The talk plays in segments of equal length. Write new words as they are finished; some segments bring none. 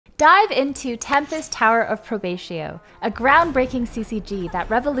Dive into Tempest Tower of Probatio, a groundbreaking CCG that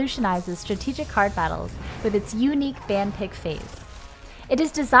revolutionizes strategic card battles with its unique ban pick phase. It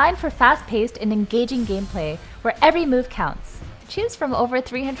is designed for fast-paced and engaging gameplay where every move counts. Choose from over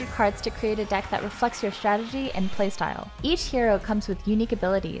 300 cards to create a deck that reflects your strategy and playstyle. Each hero comes with unique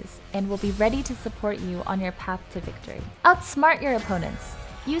abilities and will be ready to support you on your path to victory. Outsmart your opponents.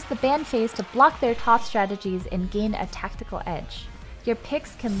 Use the ban phase to block their top strategies and gain a tactical edge. Your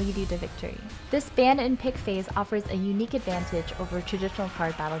picks can lead you to victory. This ban and pick phase offers a unique advantage over traditional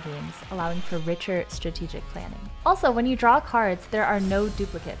card battle games, allowing for richer strategic planning. Also, when you draw cards, there are no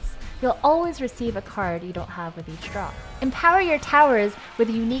duplicates. You'll always receive a card you don't have with each draw. Empower your towers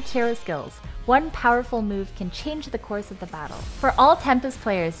with unique hero skills. One powerful move can change the course of the battle. For all Tempest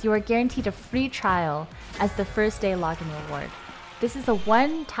players, you are guaranteed a free trial as the first day login reward. This is a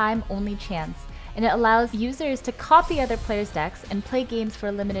one-time only chance, and it allows users to copy other players' decks and play games for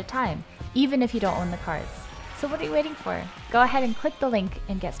a limited time, even if you don't own the cards. So what are you waiting for? Go ahead and click the link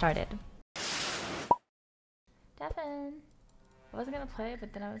and get started. Devin! I wasn't gonna play,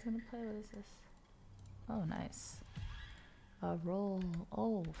 but then I was gonna play. What is this? Oh, nice. A roll.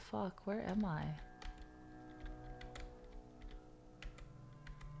 Oh, fuck. Where am I?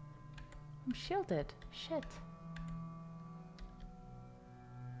 I'm shielded. Shit.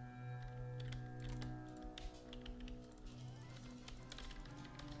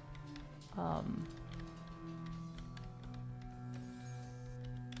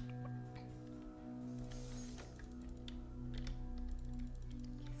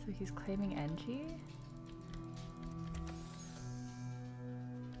 So he's claiming NG?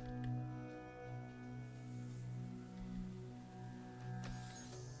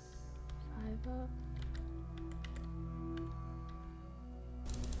 Five up.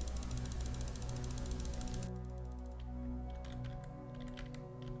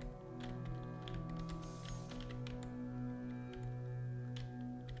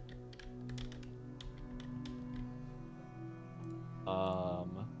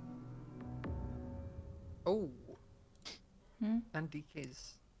 Oh. Hmm? And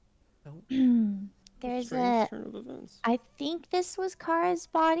DK's. Oh. There's Strange a. turn of events. I think this was Kara's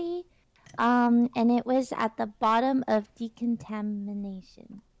body, and it was at the bottom of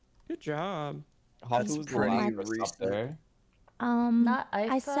decontamination. Good job. Hafu was the last person up there. Not IFA?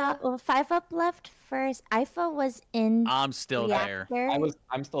 I saw. Well, 5-Up left first. IFA was in. I'm still there. reactor.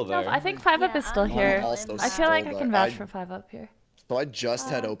 I'm still there. No, I think 5-Up is still I'm here. also I feel like I still can there. vouch for 5-Up here. So I just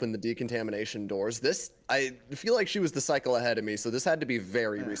had opened the decontamination doors. I feel like she was the cycle ahead of me, so this had to be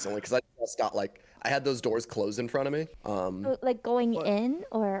very recently because I just got I had those doors closed in front of me. Like going in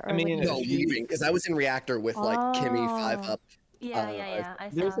or I mean, no, leaving because I was in reactor with like Kimmy, 5-Up. Yeah.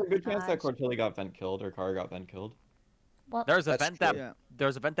 There's a good chance that Cortilli got vent killed or Kara got vent killed. Well, There's a That's vent true. that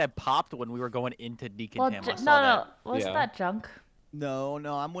there's a vent that popped when we were going into well, decontam. I saw no, that. wasn't that junk? No,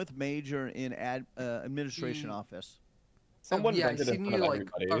 I'm with Major in administration office. Someone yeah, vented I in seen front you of like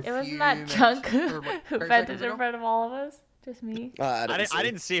everybody. It wasn't that junk who very vented seconds in ago? front of all of us? Just me? I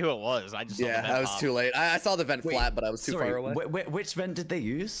didn't see who it was. I just saw the Yeah, vent I was pop. too late. I saw the vent Wait, flat, but I was too far away. Which vent did they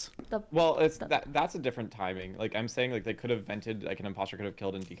use? Well, it's that's a different timing. Like I'm saying, like they could have vented, like an imposter could have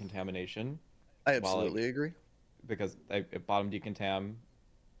killed in decontamination. I absolutely agree. Because at bottom decontam,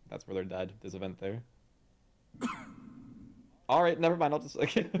 that's where they're dead. There's a vent there. All right, never mind. I'll just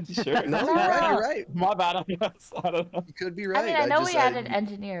sure. No, you're right. My bad. I don't know. You could be right. I mean, I know we added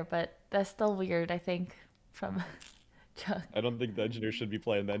engineer, but that's still weird, I think, from junk. I don't think the engineer should be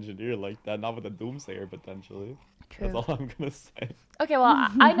playing the engineer like that. Not with a doomsayer potentially. True. That's all I'm gonna say. Okay, well,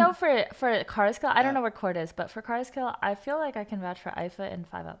 I know for Kara's kill, I don't know where Court is, but for Kara's kill, I feel like I can vouch for IFA and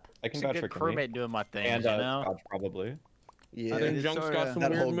 5-Up. I can It's a vouch for good Kimmy. crewmate doing my thing, And you know? Scotch probably. Yeah, I think it's Junk's sorta- got some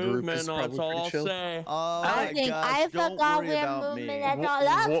that weird whole group movement. is That's probably all pretty I'll chill. say. Oh I my think gosh, IFA don't got worry weird about me. movement. That's all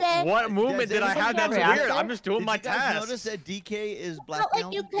I'm saying. What movement did I anybody have that's notice- weird? I'm just doing Did my you guys task. notice that DK is black Felt like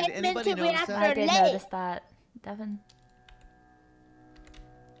now? you Did came anybody into notice reactor that? I did late. notice that. Devin?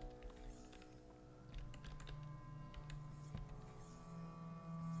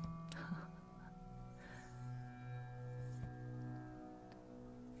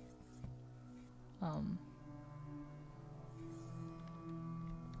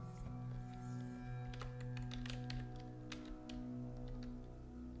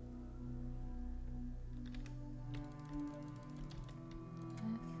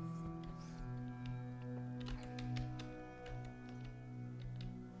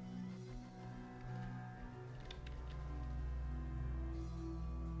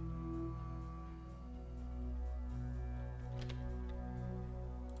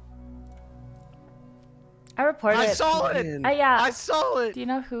 I reported I it. saw it. Yeah. I saw it. Do you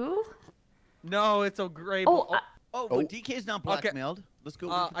know who? No, it's a gray. Oh, Oh, but DK's not Okay. blackmailed. Let's go.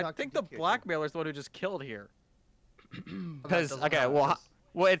 we can I talk to think the DK. blackmailer is the one who just killed here. Because doesn't okay, help well, us.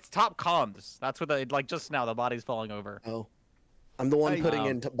 well, it's top comms. That's what the like just now the body's falling over. Oh, I'm the one Hey, putting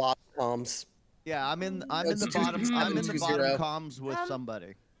in bottom comms. Yeah, I'm in the It's bottom. I'm in the 2-0. bottom comms with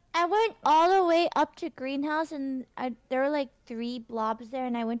somebody. I went all the way up to greenhouse, and there were like 3 blobs there,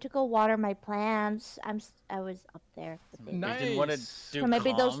 and I went to go water my plants. I was up there. You didn't want to Nice. do So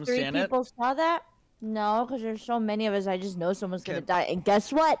maybe those comms, 3 Janet? people saw that. No, because there's so many of us. I just know someone's gonna die, and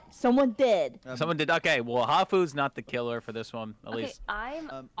guess what? Someone did. Someone did. Okay, well, Hafu's not the killer for this one, at Okay, least.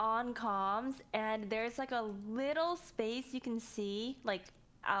 I'm on comms, and there's like a little space you can see, like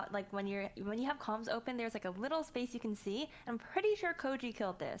out, like when you have comms open, there's like a little space you can see. I'm pretty sure Koji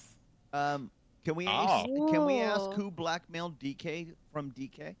killed this. Can we Oh. ask Ooh. who blackmailed DK from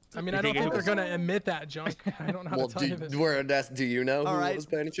DK? I mean, You I don't think think they're it gonna admit that, Junk. I don't know how Well, to tell you this. do you know All who right. it was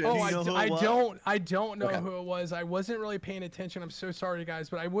by any chance? Oh, Do you know who it I was? don't know Okay. who it was. I wasn't really paying attention. I'm so sorry,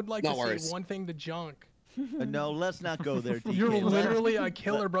 guys, but I would like No to worries. say one thing to Junk. No, let's not go there, DK. You're Let's- literally a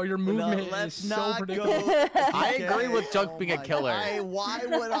killer, bro. Your movement is let's so not predictable. go. I agree with DK. Junk being a my killer. God.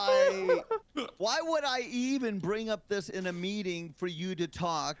 Why would I even bring up this in a meeting for you to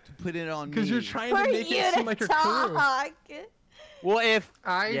talk to put it on me? Because you're trying For to make you it seem to like you're crew. talk. Well, if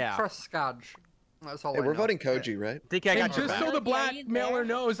I Yeah. trust Scotch. That's all Hey, I we're know. voting Koji, right? DK, I And got your just back. so the Yeah, you blackmailer there?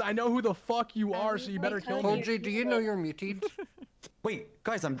 knows, I know who the fuck you are, so you better kill me. Koji, do you know you're muted? Wait,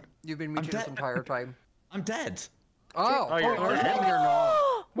 guys, You've been muted this dead. entire time. I'm dead. Oh, you're you're dead. you're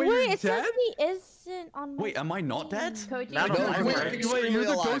not. Wait, Wait, you're it says dead? he isn't on my Wait, am I not dead? Koji Not is on dead. my Wait, word. Wait, you're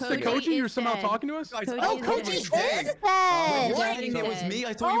the alive. ghost of Koji Koji? You're is somehow dead. talking to us? Guys, Koji oh, is Koji's dead. dead. Is dead. What? That was me.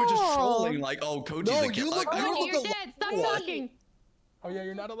 I thought you were just Oh. trolling. Like, oh, Koji's No, the you killer. look. Like, You You're look dead. Stop What? talking. Oh yeah,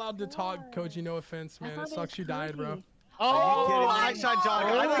 you're not allowed to talk, Koji. No offense, man. It sucks you died, bro. Oh, kidding me? I shot Junk.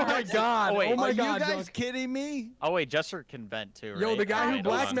 Oh I think my that's- god. Oh, wait. Oh my Are god, you guys Junk. kidding me? Oh wait, Jester can vent too, right? Yo, the guy who Alright,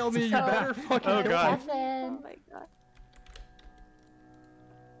 hold on. blackmailed me, you So- better fucking Oh, kill God. him. Oh my god.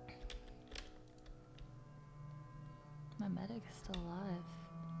 My medic is still alive.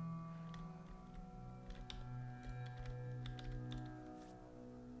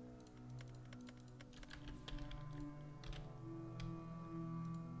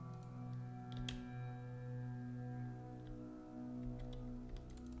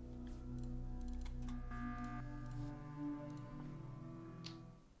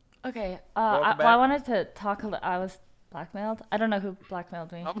 Okay, Welcome I back. wanted to talk a little. I was blackmailed. I don't know who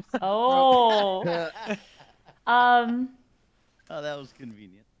blackmailed me. Oh. Oh. Oh, that was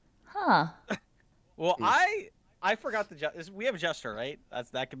convenient. Huh. Well, I forgot the we have Jester, right?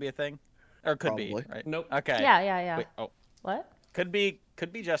 That could be a thing, or could be, Probably. right? Nope. Okay. Yeah. Wait, oh, What? could be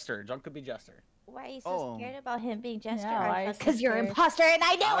Jester. Junk could be Jester. Why are you so Oh. scared about him being Jester? Yeah, why are you so Because you're scared? imposter, and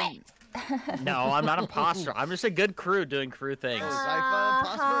I knew it. No, I'm not imposter. I'm just a good crew doing crew things.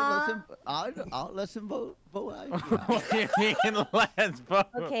 I'll let him vote. What do you mean? Let's vote.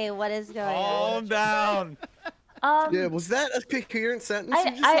 Okay, what is going on? Calm down. Yeah, was that a coherent sentence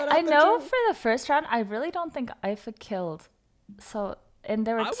you just said I out there, know Joe? for the first round, I really don't think Ifa killed. So, and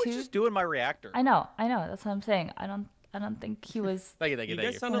there were I was two. just doing my reactor. I know. That's what I'm saying. I don't think he was. Thank you, You thank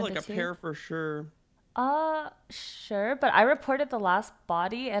guys you. sounded One of like a the two? pair for sure. Sure, but I reported the last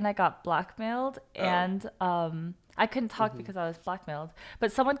body and I got blackmailed and I couldn't talk because I was blackmailed.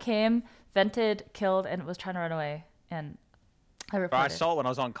 But someone came, vented, killed, and was trying to run away, and I Bro, reported. I saw it when I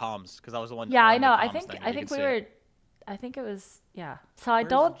was on comms because I was the one. Yeah, on I the know. I comms think thing, I you think can we see it. were. I think it was So I Where's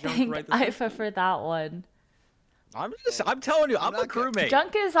don't Junk think right this Ifa for that one. I'm telling you, I'm a not gonna- crewmate.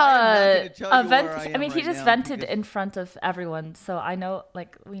 Junk is I am not gonna tell a you vent. where I I am mean, he right just now vented because- in front of everyone, so I know,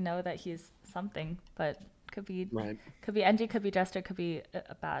 like, we know that he's something, but could be Right. could be NG, could be Jester, could be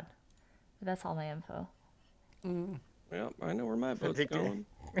bad. But that's all my info. Well, I know where my vote's Victor. going.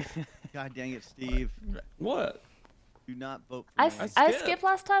 God dang it, Steve. What? Do not vote for I, me. I skipped. skipped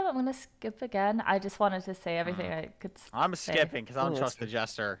last time. I'm gonna skip again. I just wanted to say everything I could. I'm say. skipping because I don't Oh, trust that's the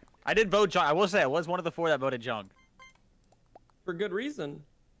Jester. I did vote Junk. I will say I was one of the 4 that voted Junk. For good reason.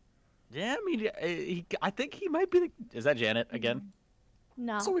 Yeah, I mean, I think he might be the. Is that Janet again?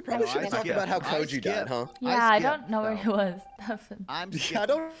 No. So we probably No, should I talk skipped. about how I Koji died, skipped. huh? Yeah, I skipped, don't know where so. he was. I'm Yeah, I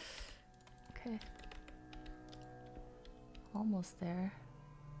don't. Okay. Almost there.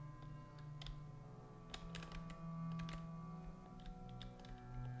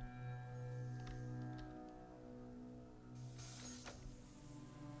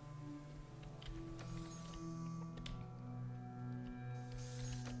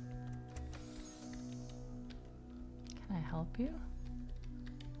 Can I help you?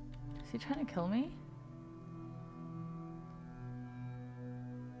 Is he trying to kill me?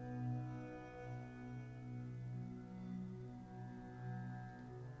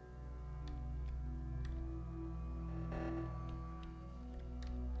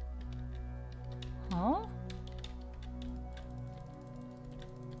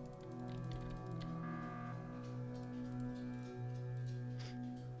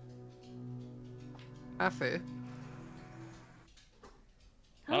 Hafu.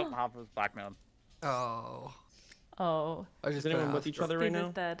 Oh, Hafu's blackmailed. Oh. Oh. I was just Is anyone gonna with ask each other right Steve now?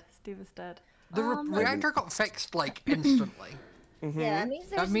 is dead. Steve is dead. The reactor got fixed like instantly. Yeah, that means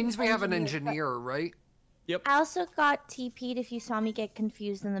That there's means we have an but- engineer, right? Yep. I also got TP'd if you saw me get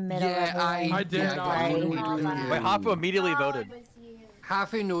confused in the middle Yeah, of it. I did yeah, not. I Right. totally Wait, Hafu immediately voted.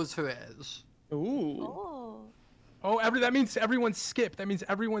 Hafu knows who it is. Ooh. Oh. Oh, that means everyone skip. That means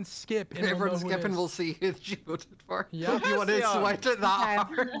everyone skip. And we'll know Everyone's who it skipping. is. We'll see who she voted for. Yeah. You want to Yeah. sweat it that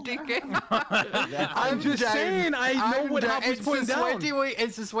hard, DK? I'm just down. saying, I know I'm what down. Hafu's putting down.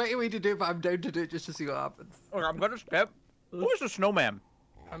 It's a sweaty way to do it, but I'm down to do it just to see what happens. Okay, I'm gonna skip. Who is the snowman?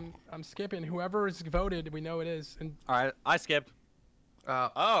 I'm skipping. Whoever is voted, we know it is. And All right, I skipped.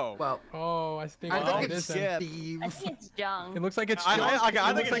 Oh. Well, oh, I think I we know think it it's is then. Steve. I think it's Jung. It looks like it's I Junk. think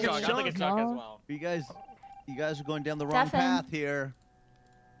It it's looks like Chuck. I think it's Chuck as well. You guys are going down the wrong Stefan. path here.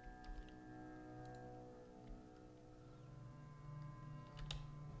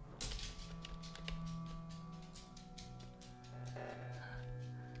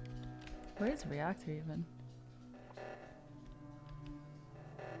 Where's reactor even?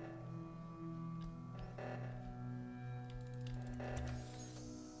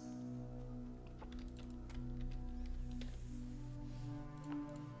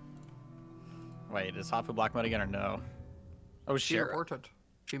 Wait, is Hafu blackmailed again or no? Oh, She shit. reported.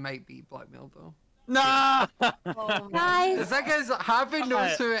 She might be blackmailed though. Nah! Guys, The thing is, Hafu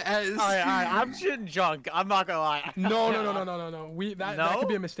knows who it is. Alright, I'm shitting Junk. I'm not gonna lie. No. That could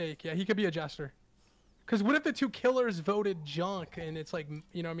be No? a mistake. Yeah, he could be a jester. Because what if the two killers voted Junk and it's like,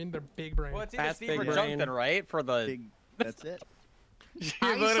 you know what I mean? They're big brain. Well, it's either That's Steve or big Junk brain. then, right? For the... Big, that's it. You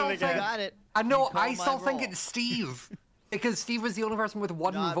I voted still again. think- Got it. I know. You call I my still think roll. it's Steve, because Steve was the only person with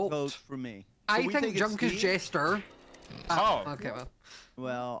one Not vote. votes for me. I So we think it's Junk is Steve? Jester. Oh. Okay, well.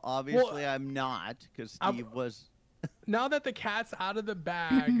 Well, obviously I'm not, because Steve was. Now that the cat's out of the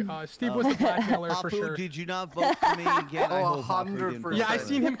bag, Steve was the blackmailer for Hafu, sure. did you not vote for me again? I Oh, hope Hafu didn't 100%. vote Yeah, I for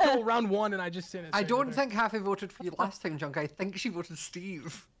seen me. him kill round one and I just didn't. I say don't anything. think Hafu voted for you last time, Junk. I think she voted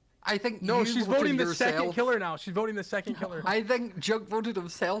Steve. I think No, you she's voted voting the yourself. second killer now. She's voting the second killer. I think Junk voted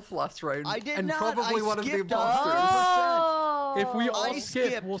himself last round. I did and not. probably I one of the skipped imposters. 100%. If we all I skip,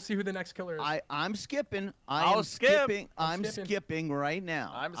 skipped. we'll see who the next killer is. I'm skipping. I'll I'm skip. skipping. I'm I'm skipping. skipping right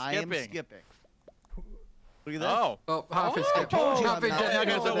now. I'm I am skipping. skipping. Look at this. Oh. Oh, Hafu skipped. told you Hafu I'm did. not- Okay, so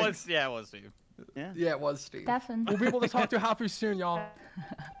I it think- was, yeah, it was Steve. Yeah, it was Steve. Stefan. We'll be able to talk to Hafu soon, y'all.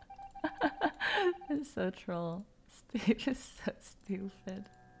 It's so troll. Steve is so stupid.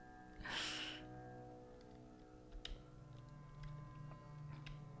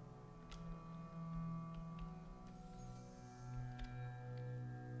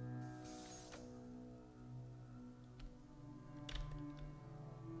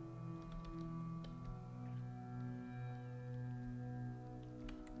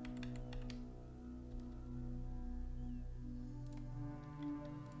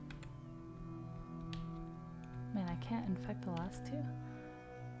 Man, I can't infect the last two.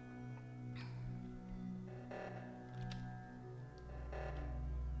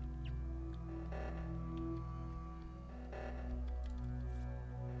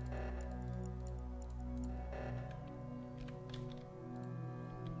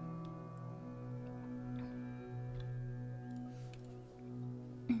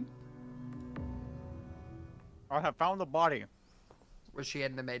 I have found the body. Was she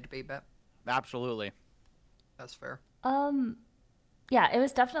in the med bay bit? Absolutely. That's fair. Yeah, it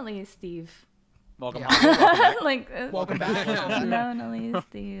was definitely Steve. Welcome Yeah. home. Like, Welcome back. definitely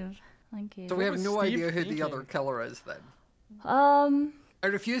Steve. Thank you. So we have was no Steve idea who the thinking? other killer is then. I I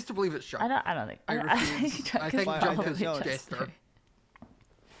refuse to believe it's Junk. don't think. I refuse. I think Junk Junk is is no, Jester.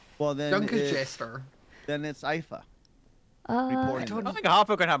 Well, then Junk is it- Jester. Then it's IFA. I reporting. don't I think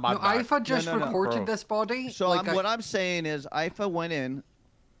Hafu can have my No, back. IFA just no. reported Bro. this body. So like what I'm saying is IFA went in,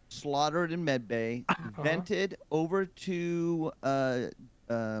 slaughtered in medbay, vented over to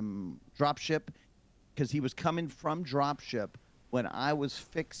dropship because he was coming from dropship when I was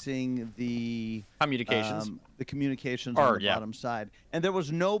fixing the Communications. the communications Or, on the yeah. bottom side, and there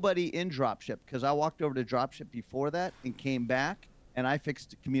was nobody in dropship because I walked over to dropship before that and came back and I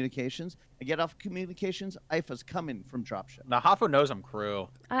fixed communications. I get off communications, IFA's coming from dropship. Now Hafu knows I'm crew.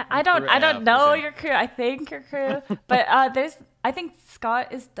 I don't Yeah, know okay. your crew. I think your crew, but I think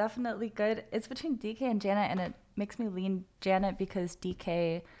Scott is definitely good. It's between DK and Janet, and it makes me lean Janet because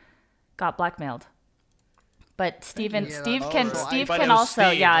DK got blackmailed. But Steve Yeah, Steve that's can true. Steve But can it was also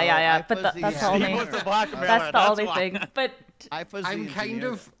Steve. yeah. But IFA's that's the the- only Steve was the blackmailer, that's the only why. thing. But IFA's I'm the kind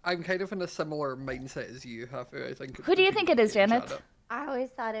engineer. of in a similar mindset as you, Hafu. I think. who do you think it is, Janet? I always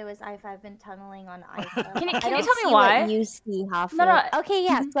thought it was IFA. I've been tunneling on IFA. Can you I tell don't me see why? What you see, Hafu. No, no. Okay,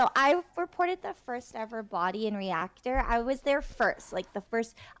 yeah. So I reported the first ever body in reactor. I was there first, like the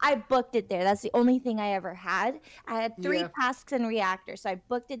first. I booked it there. That's the only thing I ever had. I had 3 tasks in reactor, so I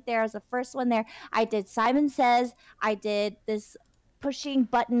booked it there as the first one there. I did Simon Says. I did this pushing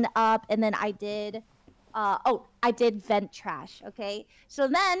button up, and then I did. I did vent trash. Okay, so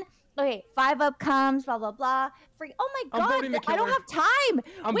then. Okay, 5 up comes, blah blah blah. Oh my god, I don't have time.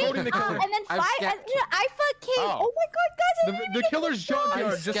 I'm voting the killer. And then 5, IFA came. Oh my god, guys! The killer's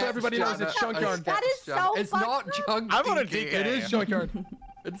junkyard. Just so everybody knows, it's junkyard. That is so. It's not junkyard. I'm on a DK. It is junkyard.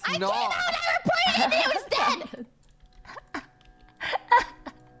 It's I not. I reported it. It was dead.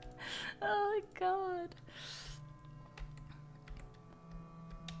 Oh my god.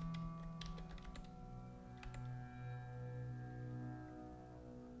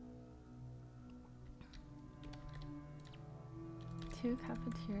 To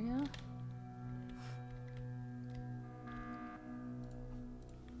cafeteria.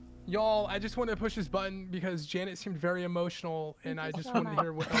 Y'all, I just wanted to push this button because Janet seemed very emotional, and I just wanted to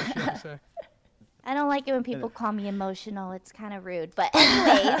hear what else she had to say. I don't like it when people call me emotional. It's kind of rude. But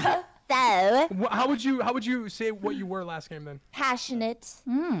anyways, so How would you say what you were last game then? passionate.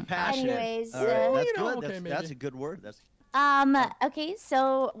 Passionate. Anyways, All right, that's you know, good. okay, That's maybe. a good word. That's okay,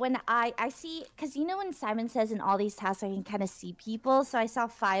 so when I see, because you know when Simon says in all these tasks I can kind of see people, so I saw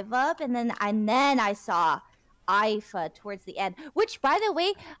 5 up, and then I saw IFA towards the end, which by the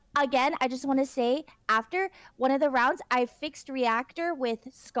way, again, I just want to say after one of the rounds, I fixed reactor with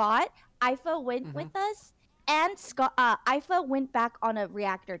Scott. IFA went with us, and Scott, IFA went back on a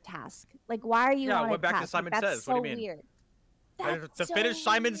reactor task. Like, why are you on went a back to task? Simon Like, Says. that's What so do you mean? weird. To That's so finish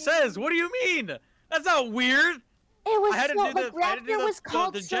Simon weird. Says. What do you mean? That's not weird. It was I had to so do the- like I had to do reactor the- was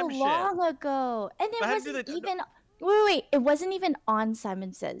called the so gem shit. long ago, and I it had to do wasn't the- even. Wait, it wasn't even on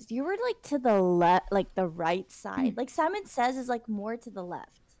Simon Says. You were like to the left, like the right side. Like Simon Says is like more to the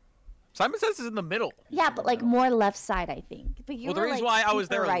left. Simon Says is in the middle. Yeah, but like more left side, I think. But you Well, the were, reason like, why I to was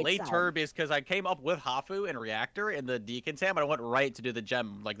the there right later side. is because I came up with Hafu and Reactor in the decontam, and I went right to do the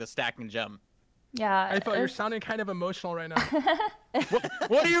gem, like the stacking gem. Yeah. I thought you're sounding kind of emotional right now.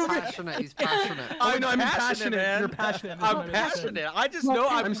 What do you mean? Passionate. He's passionate. Oh no, I mean passionate. man. You're passionate. That's what I I'm meant to say. passionate. I just know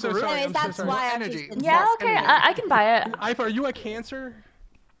I'm so rude. sorry. Anyways, I'm so that's sorry. why I'm Energy. just Yeah, okay, I can buy it. IFA, are you a Cancer?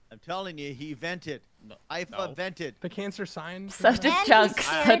 I'm telling you, he vented. No. IFA vented. The Cancer sign? Such a And junk. he's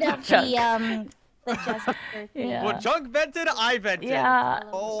Such scared a of junk. the Jester thing. Yeah. Well, Junk vented, I vented. Yeah.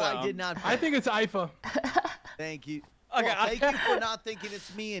 Oh, So- I did not. I think it's IFA. Thank you. Okay, Well, thank you for not thinking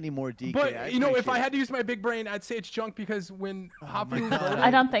it's me anymore, DK. But you know, if I appreciate had to use my big brain, I'd say it's junk because when Hafu God. voted, I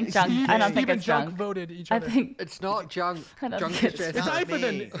don't think junk. Steve, I don't Steve think and it's junk junk. voted each I other. think It's not junk. I don't Junk think is it's just. not IFA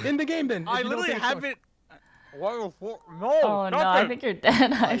then. me. In the game then. if I you don't literally think it's junk. haven't. No, Oh no, I think you're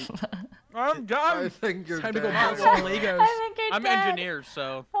dead. I'm I done. think you're It's time to go dead. build some Legos. I think you're I'm dead. engineer,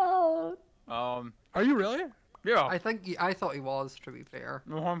 so Oh. Are you really? yeah. I thought he was, to be fair.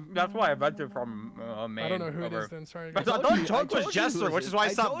 That's why I vented from main. I don't know who it over. is then. Sorry. But guys. I told you- thought Junk I was told you who Jester, it which is. is why I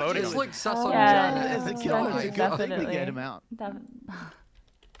I stopped told you. voting. It's on like him. sus on Yeah, Janet. As a it's killer, Oh junk, my it's God. a good thing to definitely. get him out.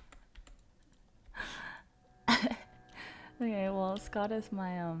 Okay, well, Scott is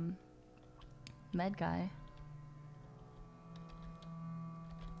my med guy.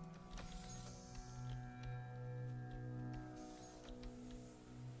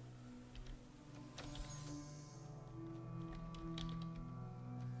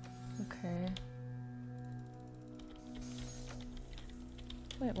 Okay.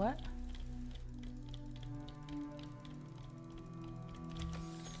 Wait, what?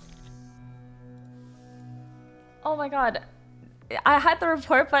 Oh my god. I had the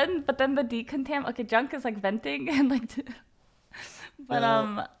report button, but then the decontam. Okay, junk is like venting and like.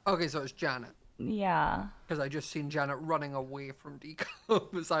 But Okay, so it's Janet. yeah. Because I just seen Janet running away from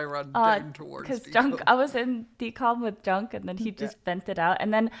decom as I run down towards Because decom. junk, I was in decom with junk, and then he just vented out,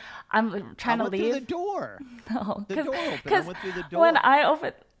 and then I'm trying I to went through the leave. door. No, The door opened. I because went through the door. when I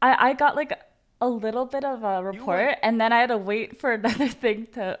opened, I got like a little bit of a report, and then I had to wait for another thing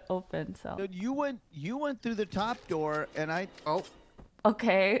to open. So Dude, you went through the top door, and I. Oh,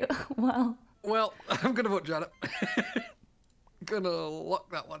 okay, well. well, I'm gonna vote Janet. Gonna lock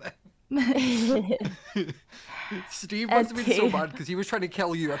that one in. Steve must have been so Okay. mad because he was trying to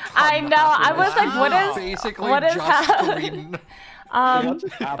kill you a ton. I know. I was like, what is basically what is just happening? green.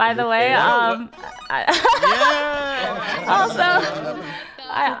 By the way, also,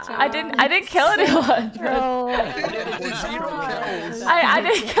 I didn't kill anyone. Bro. Zero kills. I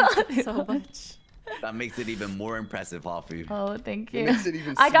didn't kill anyone. so much. That makes it even more impressive, Hafu. Oh, thank It you. makes it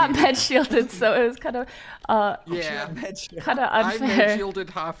even I got sweeter. med shielded, so it was kind of Yeah. kind of I unfair. med shielded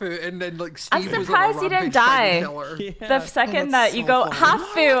Hafu, and then like Steve I'm was on a surprised you didn't rampage trying to die. kill her. Yeah. The second that's that you so go funny.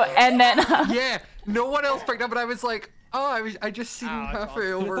 Hafu, and then Yeah, no one else picked up, but I was like, oh, I just seen I Hafu I thought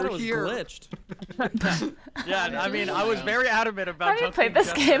over it was here. glitched. Yeah, I mean, I was very adamant about. Have you jumping played this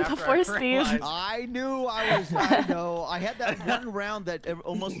Jester game after before, I Steve? realized- I knew I was. I know. I had that one round that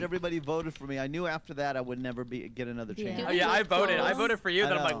almost everybody voted for me. I knew after that I would never get another chance. Yeah. Oh, yeah, I voted. I Close. voted for you. I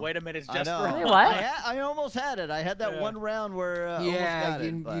Then I'm like, know. wait a minute, it's I Jester. know. Wait, what? I almost had it. I had that Yeah. one round where I almost Yeah, got it,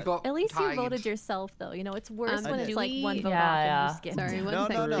 you but- got At least tied. you voted yourself, though. You know, it's worse I when did. it's like one vote Yeah, off yeah. and you skip. Sorry, one No,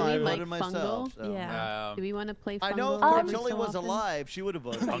 second. no, Do I we like voted myself. fungal? So. Yeah. Do we want to play fungal? I know if Um, Cortilli was so often? alive, she would have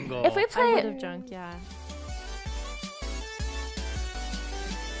voted. Fungal. if we I play would have drunk, yeah.